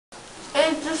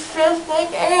it just feels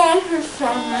like an hour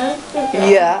from it.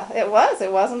 Yeah, it was.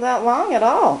 It wasn't that long at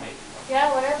all.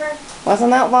 Yeah, whatever.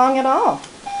 Wasn't that long at all.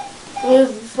 Was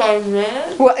it 5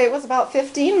 minutes? Well, it was about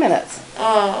 15 minutes.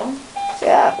 Oh.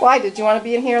 Yeah. Why? Did you want to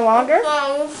be in here longer?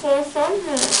 That was 45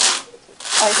 minutes.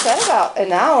 I said about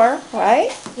an hour,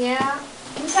 right? Yeah.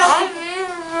 I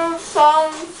didn't fall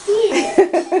asleep.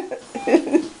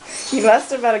 You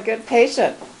must have been a good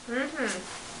patient.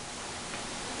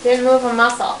 Didn't move a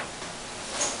muscle.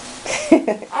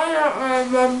 I don't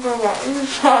remember what you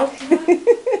talking.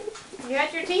 You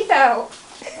had your teeth out.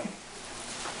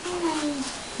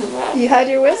 You had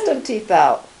your wisdom teeth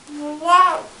out.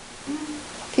 Wow.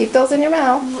 Keep those in your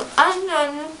mouth. I'm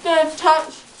not gonna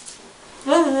touch.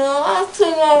 The last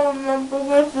thing I remember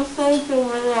was the things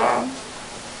over there.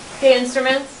 The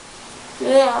instruments?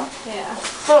 Yeah. Yeah.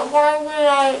 But why would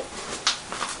I?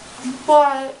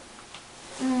 But.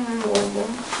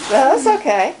 That's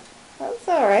okay. That's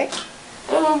all right.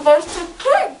 It was just a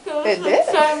trick. It did.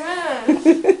 5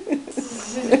 minutes.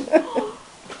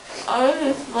 I was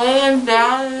just laying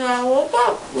down and I woke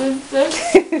up with this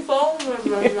phone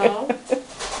in my mouth.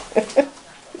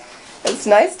 It's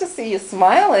nice to see you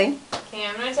smiling. Okay,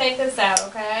 I'm gonna take this out,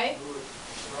 okay?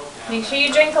 Make sure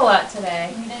you drink a lot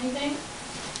today. Need anything?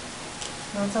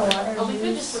 Lots of water. Oh, we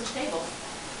could just switch tables.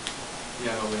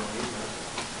 Yeah, no, we don't need that.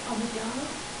 Oh, we don't?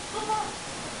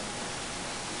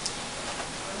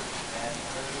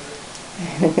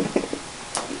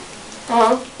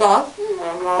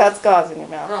 That's gauze in your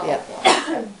mouth. Oh, Yeah.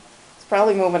 It's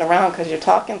probably moving around because you're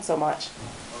talking so much.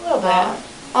 A little bit.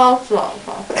 I'll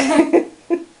stop.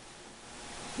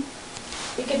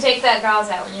 You can take that gauze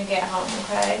out when you get home,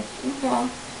 okay? Okay.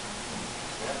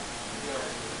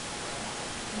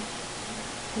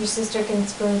 Your sister can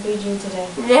spoon feed you today.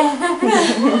 Yeah.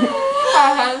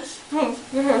 I had spoons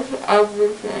for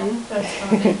everything. That's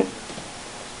funny.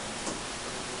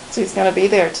 She's going to be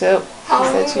there too. How She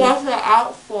long said was it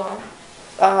out for?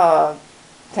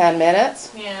 10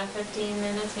 minutes. Yeah, 15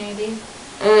 minutes maybe.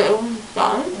 And it was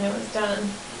done? And it was done.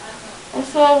 I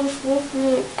thought it was supposed to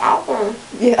be hours.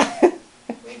 Yeah.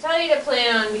 We tell you to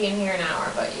plan on being here an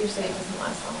hour, but usually it doesn't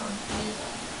last that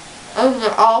long. Is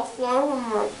it all 4 of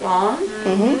them are gone?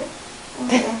 Mm-hmm.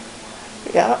 Okay.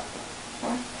 Yeah.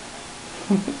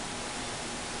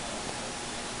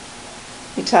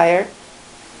 You tired?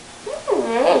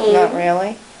 Really? Not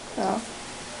really. No.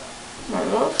 My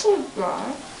lips are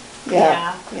dry.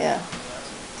 Yeah. Yeah.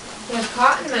 You have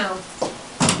cotton mouth.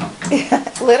 Yeah.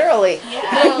 Literally. Yeah.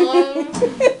 Really?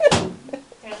 Here,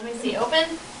 let me see. Open. I'm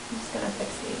just gonna fix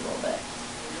these a little bit.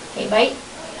 Okay, bite.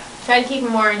 Try to keep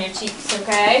them more in your cheeks,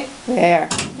 okay? There.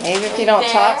 Maybe if you don't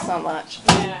talk so much.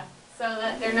 Yeah. So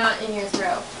that they're not in your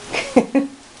throat.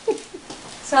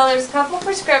 So there's a couple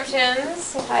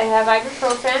prescriptions. I have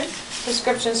ibuprofen,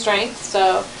 prescription strength,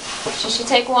 so she should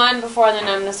take one before the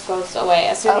numbness goes away.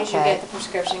 As soon as you Okay. get the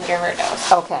prescription, give her a dose.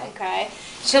 Okay. Okay?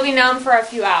 She'll be numb for a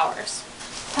few hours.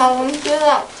 How long did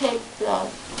that take though?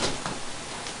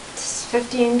 Just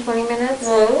 15, 20 minutes.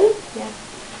 Really? Yeah.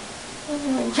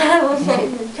 I'm trying to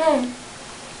save the time.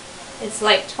 It's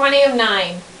like 20 of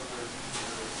 9.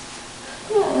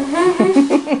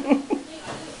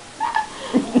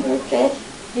 Okay.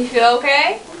 You feel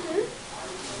okay?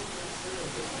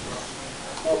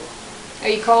 Are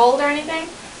you cold or anything?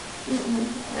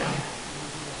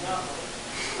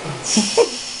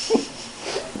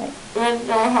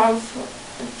 And I have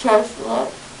chapped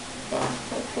lips. Yeah,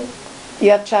 okay.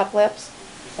 You have chapped lips?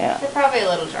 Yeah. They're probably a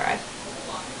little dry.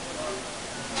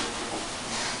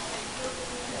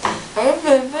 I'm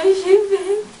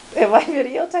videotaping. Am I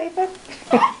videotaping?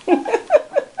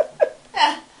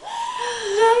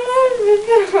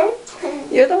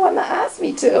 You're the one that asked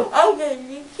me to. Okay,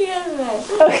 you can then.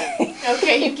 Okay.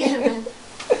 Okay, you can then.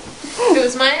 It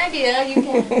was my idea, you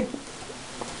can.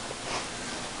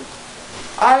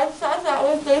 I thought that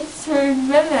was like 3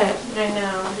 minutes. I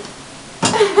know.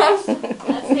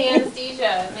 That's the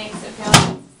anesthesia. It makes it feel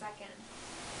like it's a second.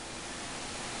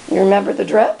 You remember the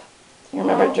drip? You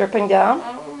remember it dripping down?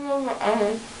 I don't remember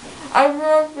anything. I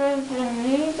remember the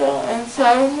needle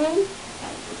inside me.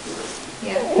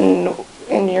 Yeah.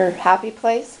 In your happy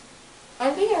place?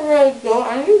 I didn't really go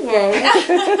anywhere.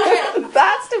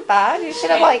 That's too bad. You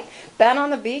should have like been on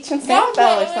the beach in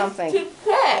Sanibel or something. Too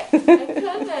quick. I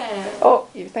couldn't. Oh,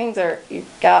 your things are, you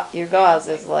got, your gauze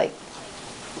is like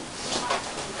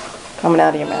coming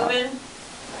out of your mouth. Open.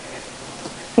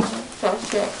 So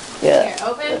sick. Yeah. Here,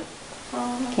 open.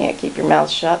 Can't keep your mouth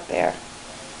shut there.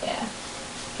 Yeah.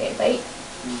 Okay, bite.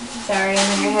 Sorry, and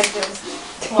then your head goes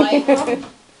white.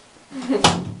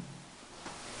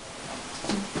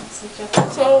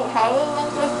 So how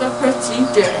long was the She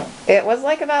did. It was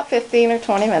like about 15 or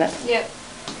 20 minutes. Yep.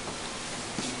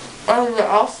 Are they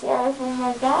all 4 of them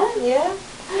are gone? Yeah.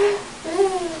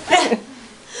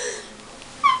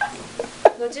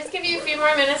 We'll just give you a few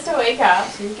more minutes to wake up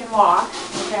so you can walk,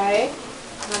 okay?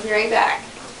 I'll be right back.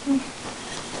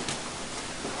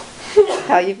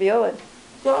 How you feeling?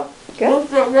 So, Good.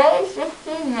 was it really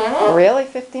 15 minutes? Really?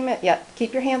 15 minutes? Yeah.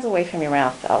 Keep your hands away from your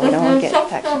mouth, though. We don't want to They get took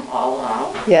infection. them all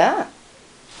out? Yeah.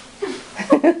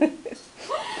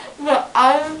 But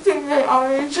I don't think they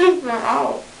already took them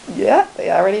out. Yeah,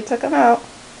 they already took them out.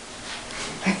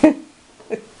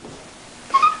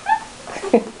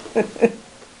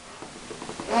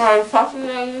 Am I puffy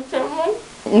like a chipmunk?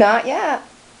 Not yet.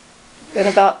 In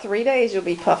about 3 days, you'll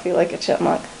be puffy like a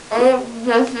chipmunk.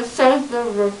 Does it say the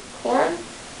record?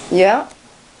 Yeah.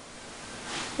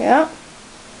 Yeah.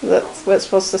 That's what it's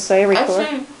supposed to say, record.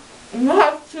 Actually, you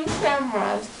have 2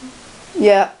 cameras.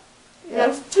 Yeah.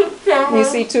 There's 2 You cameras.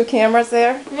 see 2 cameras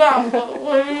there? Yeah, but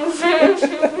when you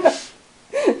finish,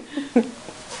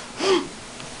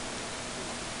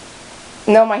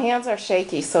 No, my hands are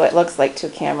shaky, so it looks like 2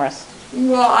 cameras.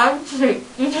 well, I'm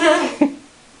shaking.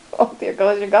 Oh, there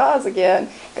goes your gauze again,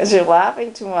 because you're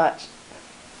laughing too much.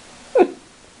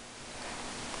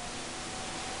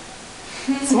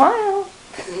 Smile.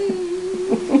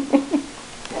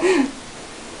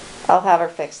 I'll have her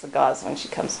fix the gauze when she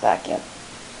comes back in.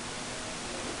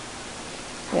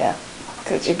 Yeah,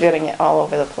 because you're getting it all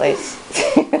over the place.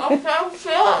 I can't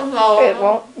feel it though. It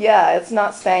won't. Yeah, it's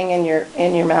not staying in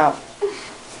your mouth.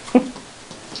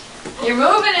 You're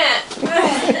moving it!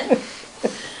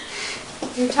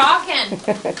 You're talking.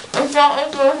 I felt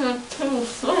like there was a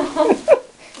tooth.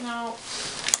 No.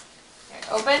 Here,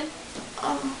 open.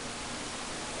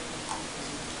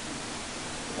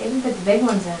 They even put the big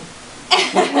ones in.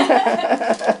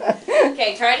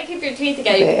 Okay, try to keep your teeth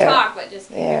together. You There. can talk, but just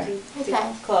keep There. your teeth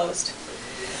Okay. closed.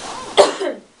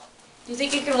 Do you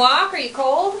think you can walk? Are you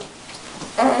cold?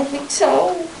 I think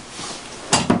so.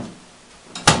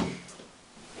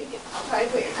 I'll try to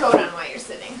put your coat on while you're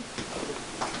sitting.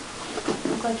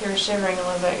 Look like you're shivering a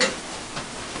little bit.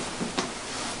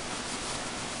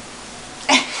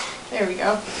 There we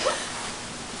go.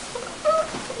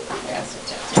 Yeah,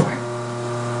 switch out somewhere.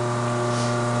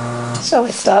 Shall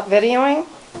we stop videoing?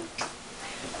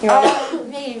 You want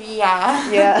Maybe, yeah.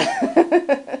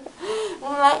 Yeah.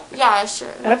 Well, yeah,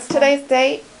 sure. What's today's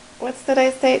date? What's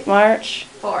today's date? March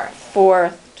 4th.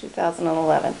 4th,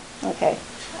 2011. Okay.